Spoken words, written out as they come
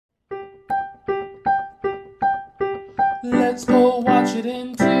Let's go watch it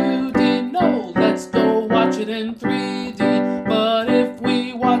in 2D. No, let's go watch it in 3D. But if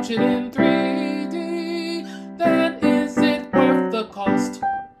we watch it in 3D, then is it worth the cost?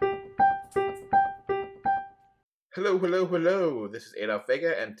 Hello, hello, hello. This is Adolf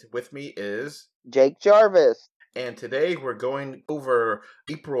Vega, and with me is. Jake Jarvis. And today we're going over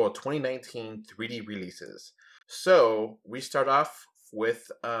April 2019 3D releases. So we start off with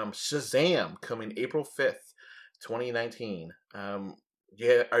Shazam coming April 5th, 2019.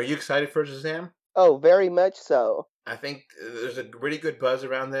 Yeah, are you excited for Shazam? Oh, very much so. I think there's a really good buzz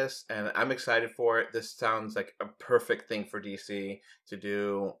around this, and I'm excited for it. This sounds like a perfect thing for DC to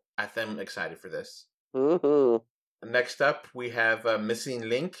do. I think I'm excited for this. Mm-hmm. Next up, we have Missing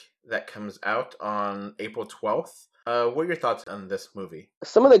Link that comes out on April 12th. What are your thoughts on this movie?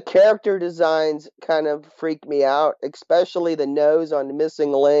 Some of the character designs kind of freak me out, especially the nose on the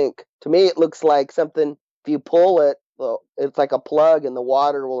Missing Link. To me, it looks like something, if you pull it, well, it's like a plug and the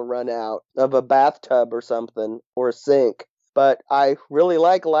water will run out of a bathtub or something, or a sink. But I really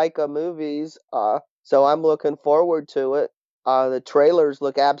like Leica movies, so I'm looking forward to it. The trailers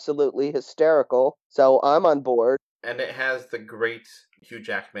look absolutely hysterical, so I'm on board. And it has the great Hugh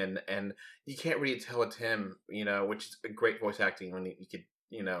Jackman, and you can't really tell it's him, which is a great voice acting when you could,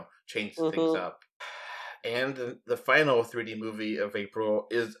 change things Mm-hmm. up. And the final 3D movie of April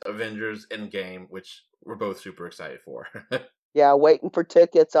is Avengers Endgame, which we're both super excited for. Yeah, waiting for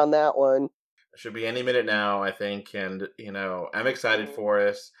tickets on that one. Should be any minute now, I think, and I'm excited for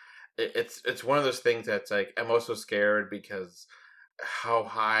this. It's one of those things that's like I'm also scared because how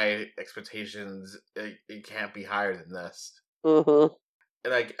high expectations it can't be higher than this. Mm-hmm.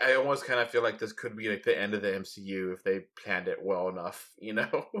 And like I almost kind of feel like this could be like the end of the MCU if they planned it well enough,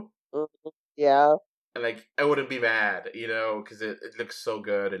 Mm-hmm. Yeah. And like I wouldn't be mad, because it looks so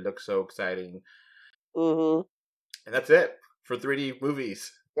good, it looks so exciting, Mm-hmm. and that's it for 3D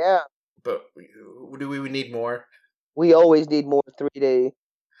movies. Yeah. But do we need more? We always need more 3D.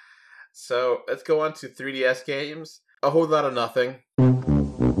 So let's go on to 3DS games. A whole lot of nothing.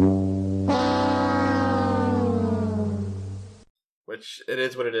 Which it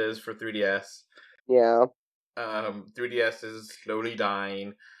is what it is for 3DS. Yeah. 3DS is slowly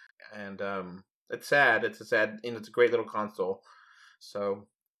dying, and it's sad. It's a sad, it's a great little console. So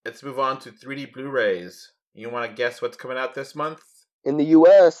let's move on to 3D Blu-rays. You want to guess what's coming out this month? In the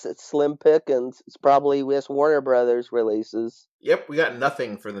US, it's slim pickings. It's probably with Warner Brothers releases. Yep, we got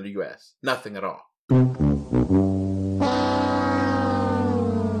nothing for the US. Nothing at all.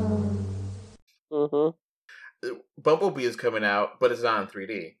 Mm-hmm. Bumblebee is coming out, but it's not in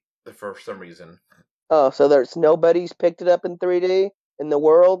 3D for some reason. Oh, so there's nobody's picked it up in 3D in the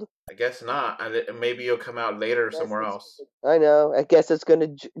world? I guess not. Maybe it'll come out later somewhere else. I know. I guess it's going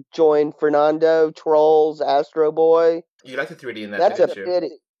to join Fernando, Trolls, Astro Boy. You like the 3D in that, That's a didn't you?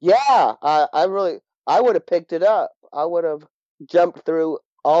 pity. Yeah, I would have picked it up. I would have jumped through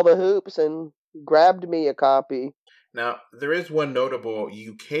all the hoops and grabbed me a copy. Now, there is one notable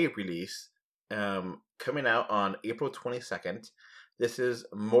UK release coming out on April 22nd. This is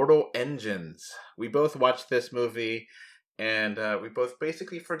Mortal Engines. We both watched this movie, and we both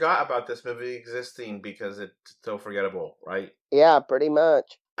basically forgot about this movie existing because it's so forgettable, right? Yeah, pretty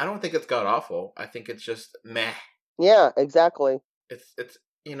much. I don't think it's god awful. I think it's just meh. Yeah, exactly. It's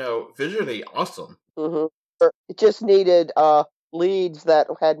visually awesome. Mm-hmm. It just needed leads that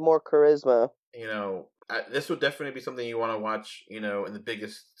had more charisma. This would definitely be something you want to watch, in the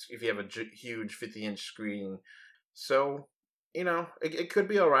biggest, if you have a huge 50-inch screen. So, it could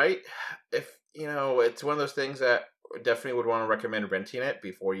be all right. If, it's one of those things that definitely would want to recommend renting it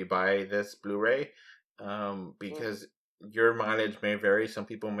before you buy this Blu-ray, because your mileage may vary. Some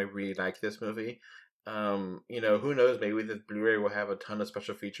people may really like this movie. Who knows? Maybe this Blu-ray will have a ton of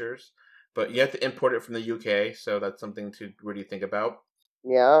special features, but you have to import it from the UK, so that's something to really think about.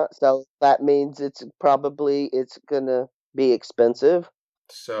 Yeah, so that means it's gonna be expensive.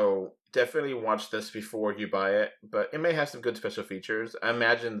 So definitely watch this before you buy it, but it may have some good special features. I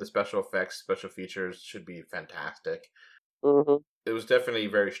imagine the special effects, special features should be fantastic. Mm-hmm. It was definitely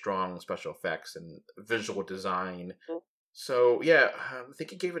very strong special effects and visual design. So yeah, I think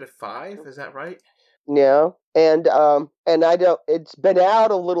he gave it a 5. Is that right? Yeah, and I don't. It's been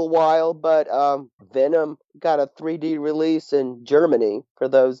out a little while, but Venom got a 3D release in Germany for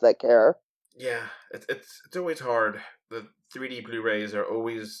those that care. Yeah, it's always hard. The 3D Blu-rays are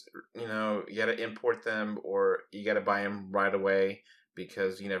always, you got to import them or you got to buy them right away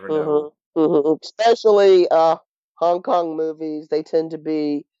because you never know. Mm-hmm. Especially Hong Kong movies, they tend to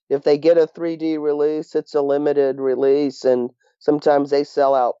be, if they get a 3D release, it's a limited release, and sometimes they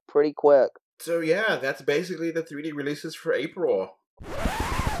sell out pretty quick. So yeah, that's basically the 3D releases for April.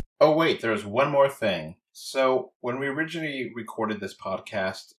 Oh wait, there's one more thing. So when we originally recorded this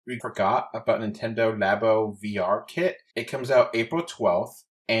podcast, we forgot about Nintendo Labo VR kit. It comes out April 12th,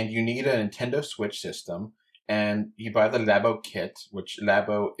 and you need a Nintendo Switch system, and you buy the Labo kit, which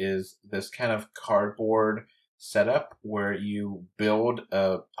Labo is this kind of cardboard setup where you build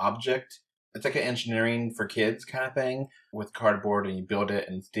a object. It's like an engineering for kids kind of thing with cardboard, and you build it,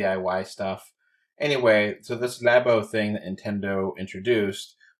 and it's DIY stuff. Anyway, so this Labo thing that Nintendo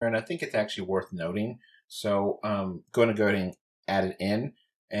introduced, and I think it's actually worth noting. So going to go ahead and add it in.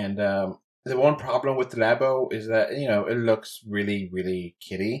 And the one problem with the Labo is that, it looks really, really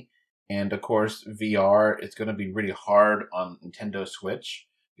kiddie. And of course, VR, it's going to be really hard on Nintendo Switch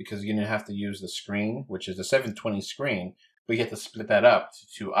because you're going to have to use the screen, which is a 720 screen, but you have to split that up to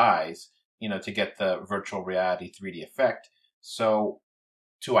two eyes, to get the virtual reality 3D effect. So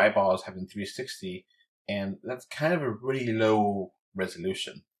two eyeballs having 360, and that's kind of a really low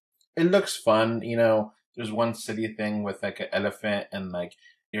resolution. It looks fun, there's one city thing with like an elephant and like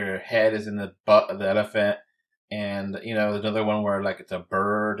your head is in the butt of the elephant, and there's another one where like it's a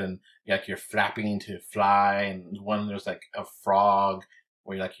bird and like you're flapping to fly, and one there's like a frog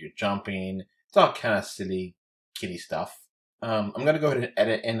where you're jumping. It's all kind of silly kitty stuff. I'm gonna go ahead and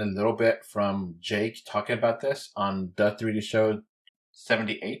edit in a little bit from Jake talking about this on the 3D Show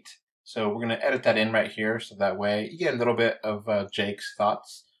 78. So we're gonna edit that in right here, so that way you get a little bit of Jake's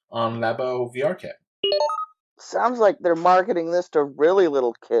thoughts on Labo VR Kit. Sounds like they're marketing this to really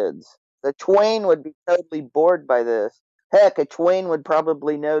little kids. The Twain would be totally bored by this. Heck, a Twain would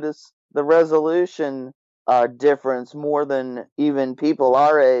probably notice the resolution difference more than even people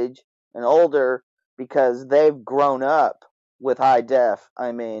our age and older because they've grown up with high def.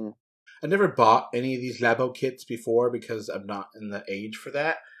 I mean, I never bought any of these Labo kits before because I'm not in the age for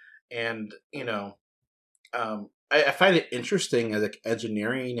that. And, I find it interesting as like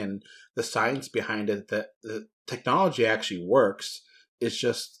engineering and the science behind it, that the technology actually works. It's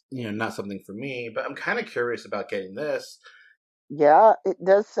just, not something for me, but I'm kind of curious about getting this. Yeah, it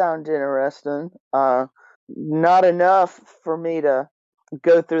does sound interesting. Not enough for me to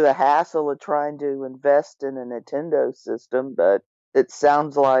go through the hassle of trying to invest in a Nintendo system, but it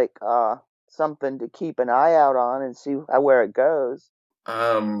sounds like something to keep an eye out on and see where it goes.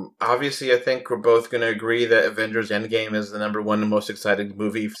 Obviously, I think we're both going to agree that Avengers Endgame is the number one most exciting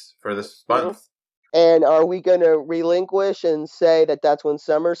movie for this month. And are we going to relinquish and say that that's when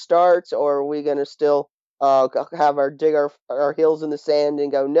summer starts, or are we going to still have dig our heels in the sand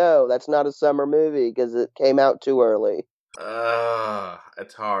and go, no, that's not a summer movie because it came out too early?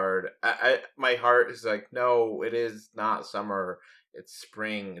 It's hard. My heart is like, no, it is not summer. It's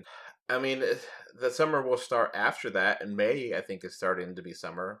spring. I mean, the summer will start after that, and May, I think, is starting to be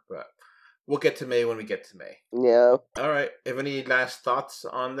summer, but we'll get to May when we get to May. Yeah. All right. Have any last thoughts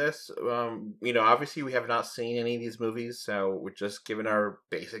on this? Obviously we have not seen any of these movies, so we're just giving our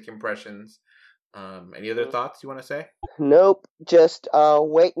basic impressions. Any other thoughts you want to say? Nope. Just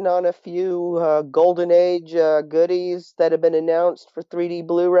waiting on a few Golden Age goodies that have been announced for 3D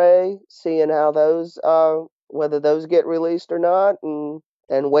Blu-ray, seeing how those, whether those get released or not, and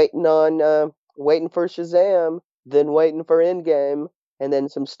waiting for Shazam, then waiting for Endgame, and then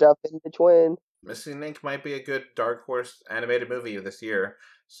some stuff in between. Missing Link might be a good Dark Horse animated movie this year,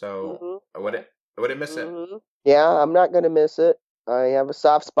 so I wouldn't miss it. Yeah, I'm not gonna miss it. I have a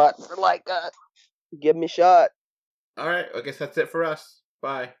soft spot for give me a shot. All right, I guess that's it for us.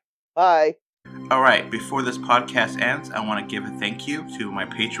 Bye. Bye. All right, before this podcast ends, I want to give a thank you to my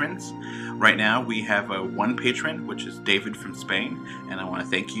patrons. Right now, we have one patron, which is David from Spain, and I want to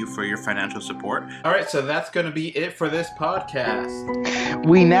thank you for your financial support. All right, so that's going to be it for this podcast.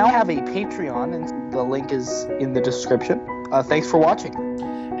 We now have a Patreon, and the link is in the description. Thanks for watching.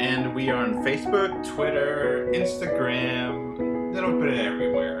 And we are on Facebook, Twitter, Instagram, a little bit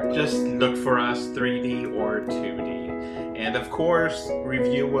everywhere. Just look for us, 3D or 2D. And of course,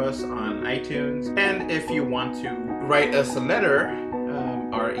 review us on iTunes. And if you want to write us a letter,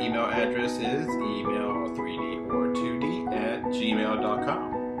 our email address is email3dortwo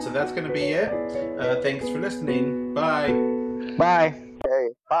d@gmail.com. So that's going to be it. Thanks for listening. Bye. Bye. Okay,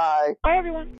 bye. Bye, everyone.